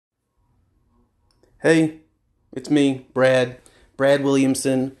Hey, it's me, Brad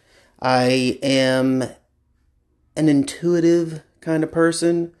Williamson. I am an intuitive kind of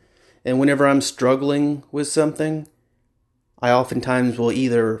person, and whenever I'm struggling with something, I oftentimes will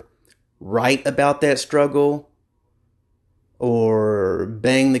either write about that struggle or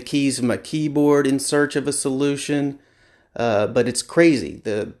bang the keys of my keyboard in search of a solution. But it's crazy.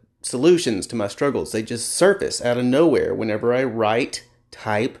 The solutions to my struggles, they just surface out of nowhere whenever I write,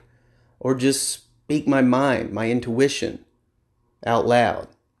 type, or just speak my mind, my intuition out loud.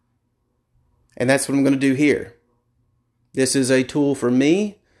 And that's what I'm going to do here. This is a tool for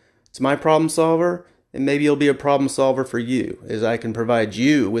me. It's my problem solver, and maybe it'll be a problem solver for you, as I can provide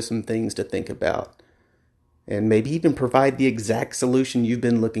you with some things to think about, and maybe even provide the exact solution you've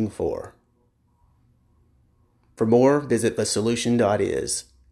been looking for. For more, visit thesolution.is.